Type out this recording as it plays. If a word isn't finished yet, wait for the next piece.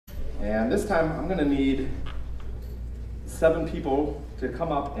And this time I'm going to need 7 people to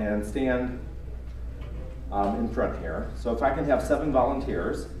come up and stand in front here. So if I can have 7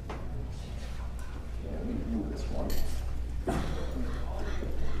 volunteers. Yeah, let me move this one.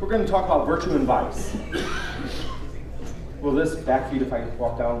 We're going to talk about virtue and vice. Will this backfeed if I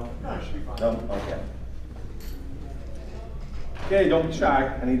walk down? No, it should be fine. No? Okay. Okay, don't be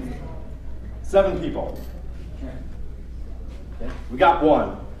shy. I need 7 people. Okay. We got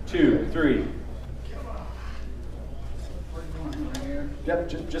 1, 2, 3.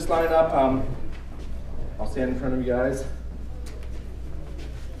 Yep, just line up. I'll stand in front of you guys.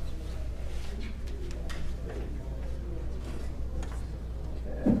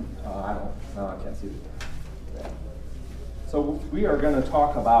 Okay. I can't see. Okay. So we are going to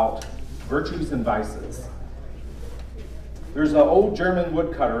talk about virtues and vices. There's an old German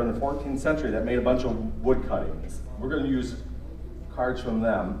woodcutter in the 14th century that made a bunch of wood cuttings. We're going to use cards from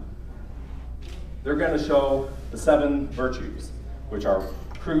them. They're going to show the 7 virtues, which are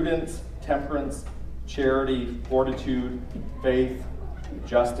prudence, temperance, charity, fortitude, faith,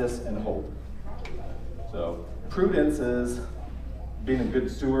 justice, and hope. So prudence is being a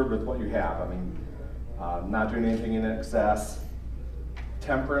good steward with what you have. I mean, not doing anything in excess.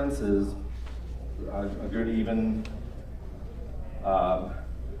 Temperance is a good even,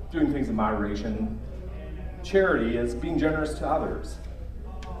 doing things in moderation. Charity is being generous to others.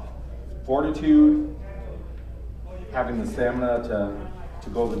 Fortitude, having the stamina to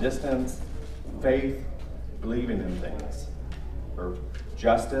go the distance. Faith, believing in things. Or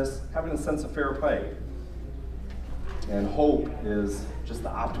justice, having a sense of fair play. And hope is just the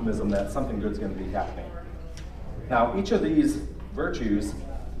optimism that something good is going to be happening. Now, each of these virtues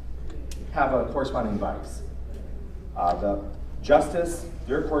have a corresponding vice. The justice,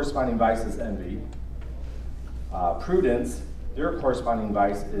 their corresponding vice is envy. Prudence, their corresponding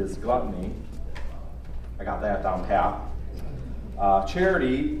vice is gluttony. I got that down pat.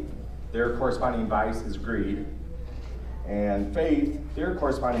 Charity, their corresponding vice is greed. And faith, their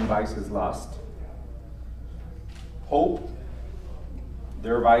corresponding vice is lust. Hope,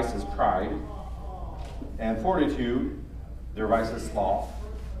 their vice is pride. And fortitude, their vice is sloth.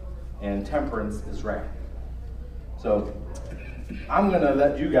 And temperance is wrath. So I'm going to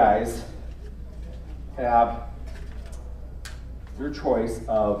let you guys have your choice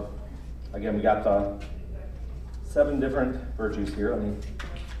of, again, we got the 7 different virtues here. Let me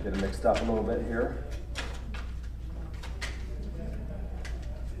get it mixed up a little bit here.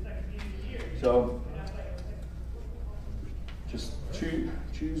 So just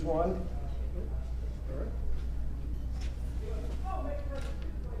choose one.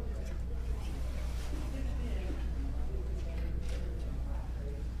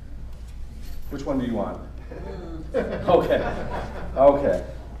 Which one do you want? Okay.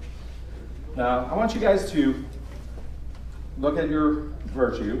 Now, I want you guys to look at your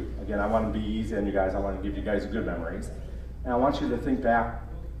virtue. Again, I want to be easy on you guys. I want to give you guys good memories. And I want you to think back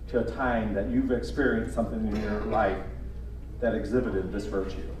to a time that you've experienced something in your life that exhibited this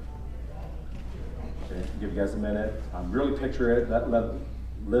virtue. Okay, give you guys a minute. Really picture it. Let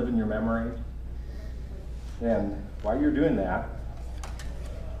live in your memory. And while you're doing that,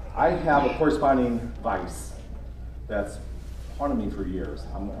 I have a corresponding vice that's haunted me for years.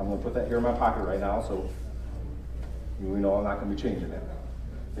 I'm going to put that here in my pocket right now, so you know I'm not going to be changing it.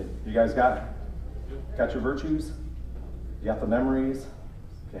 Okay. You guys got your virtues? You got the memories?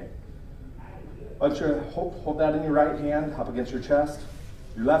 Okay. I want you to hold that in your right hand up against your chest.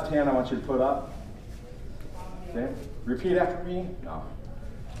 Your left hand I want you to put up. Okay. Repeat after me. No.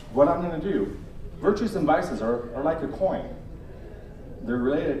 What I'm going to do, virtues and vices are like a coin. They're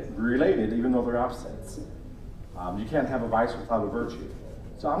related even though they're opposites. You can't have a vice without a virtue.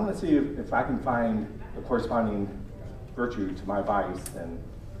 So I'm going to see if I can find the corresponding virtue to my vice and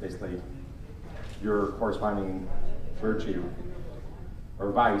basically your corresponding virtue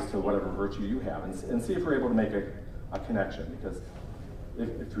or vice to whatever virtue you have, and see if we're able to make a connection, because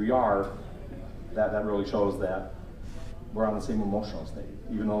if we are, that really shows that we're on the same emotional state,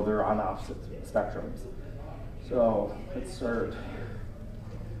 even though they're on opposite spectrums. So let's start.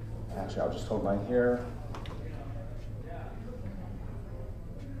 Actually, I'll just hold mine here.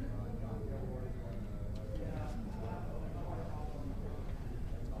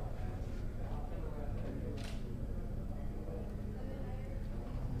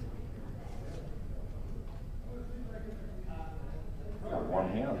 Got warm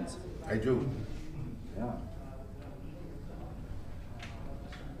hands. I do. Yeah.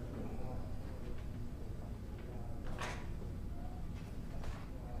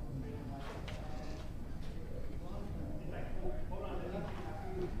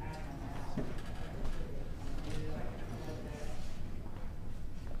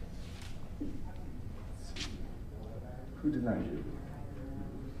 Who didn't I do?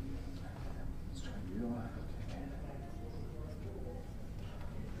 Let's try you. Okay.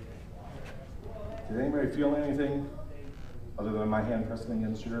 Did anybody feel anything other than my hand pressing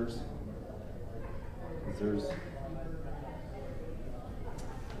against yours?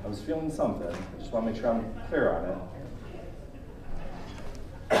 I was feeling something. I just want to make sure I'm clear on it.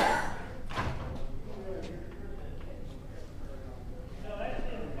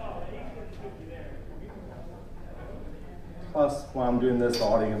 Plus, while I'm doing this, the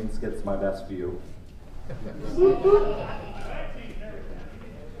audience gets my best view.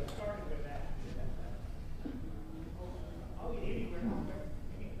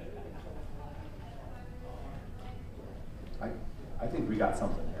 I think we got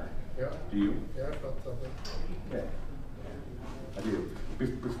something here. Yeah. Do you? Yeah, I felt something. Okay. I do.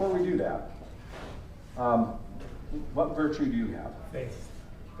 Before we do that, what virtue do you have? Faith.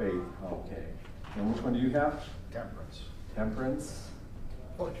 Faith. Okay. And which one do you have? Temperance. Temperance.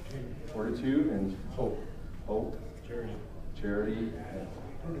 Fortitude. Fortitude and Hope. hope. Charity. Charity and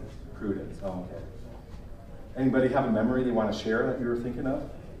Prudence. prudence. Oh, okay. Anybody have a memory they want to share that you were thinking of?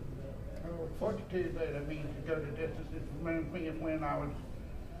 Fortitude, that I mean, to go to distances. Reminds me of when I was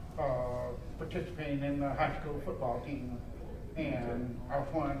participating in the high school football team, and I was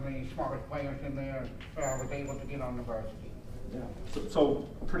one of the smartest players in there, so I was able to get on the varsity. Yeah. So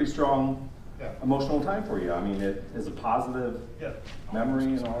a pretty strong Yeah. emotional time for you. I mean, it is a positive Yeah. memory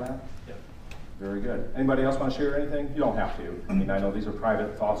and all that. Yeah. Very good. Anybody else want to share anything? You don't have to. I mean, I know these are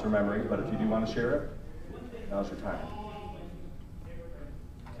private thoughts or memories, but if you do want to share it, now's your time.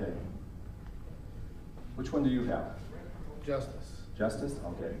 Okay. Which one do you have? Justice. Justice?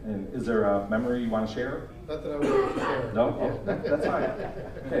 Okay. And is there a memory you want to share? Not that I would share. No? Oh, that's fine.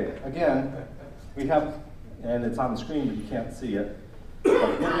 Okay. Again, we have, and it's on the screen, but you can't see it.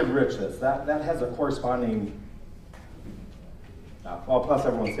 But we'll give Rich this. That has a corresponding, well, plus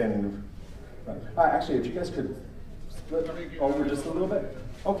everyone's standing. Actually, if you guys could split over just a little bit.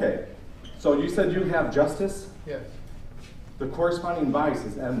 Okay. So you said you have justice? Yes. The corresponding vice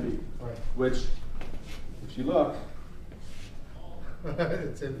is envy, Right. which, if you look,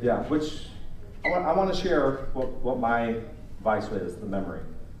 It's in. yeah, which I want to share what my vice is, the memory.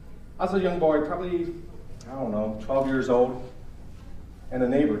 I was a young boy, probably, I don't know, 12 years old, and a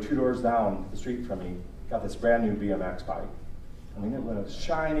neighbor 2 doors down the street from me got this brand new BMX bike. I mean, it was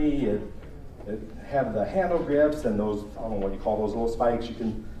shiny, it had the handle grips and those, I don't know what you call those little spikes you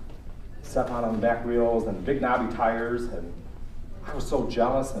can step on the back wheels, and big knobby tires, and I was so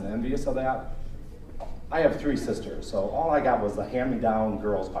jealous and envious of that. I have 3 sisters, so all I got was the hand-me-down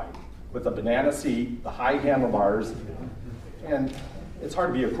girls' bike with the banana seat, the high handlebars, and it's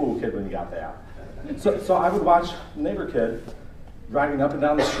hard to be a cool kid when you got that. So I would watch the neighbor kid driving up and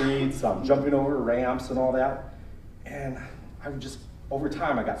down the streets, jumping over ramps and all that, and I would just, over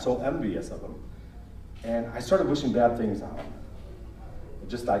time, I got so envious of him, and I started wishing bad things on him.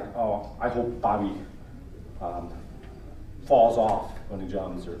 Just like, oh, I hope Bobby falls off when he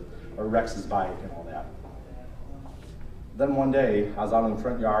jumps or wrecks his bike and all that. Then one day, I was out in the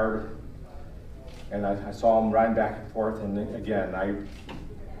front yard, and I saw him riding back and forth, and again,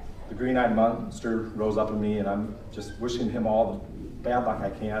 the green-eyed monster rose up in me, and I'm just wishing him all the bad luck I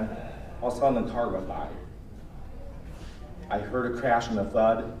can. All of a sudden, the car went by. I heard a crash and a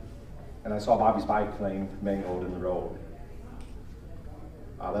thud, and I saw Bobby's bike laying mangled in the road.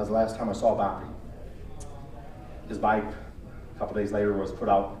 That was the last time I saw Bobby. His bike, a couple days later, was put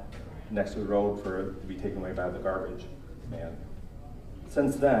out next to the road for it to be taken away by the garbage man.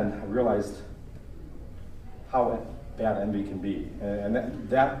 Since then, I realized how bad envy can be. And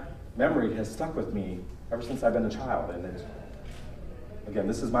that memory has stuck with me ever since I've been a child. And again,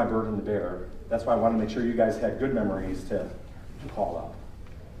 this is my burden to bear. That's why I want to make sure you guys had good memories to call up.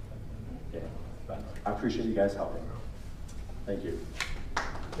 Yeah, but I appreciate you guys helping. Thank you.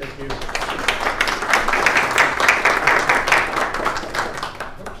 Thank you.